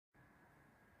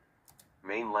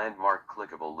Main landmark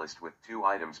clickable list with 2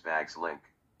 items bags link.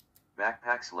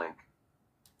 Backpacks link.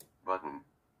 Button.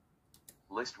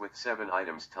 List with 7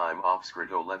 items time off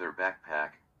Scrido leather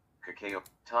backpack, cacao,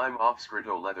 time off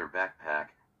Scrido leather backpack,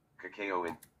 cacao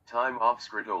in, time off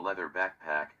Scrido leather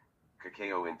backpack,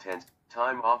 cacao intense,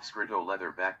 time off Scrido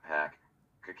leather backpack,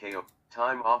 cacao,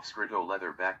 time off Scrido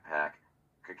leather backpack,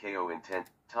 cacao intense,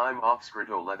 time off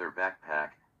Scrido leather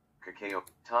backpack, cacao,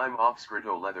 time off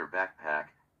Scrido leather backpack,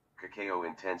 cacao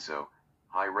intenso,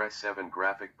 high res 7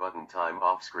 graphic button time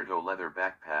off Scrido leather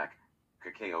backpack,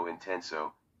 cacao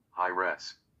intenso, high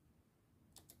res.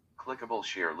 Clickable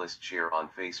share list share on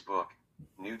Facebook,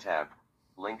 new tab,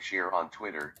 link share on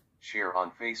Twitter, share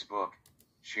on Facebook,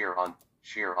 share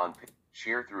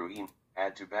through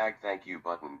add to bag thank you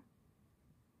button.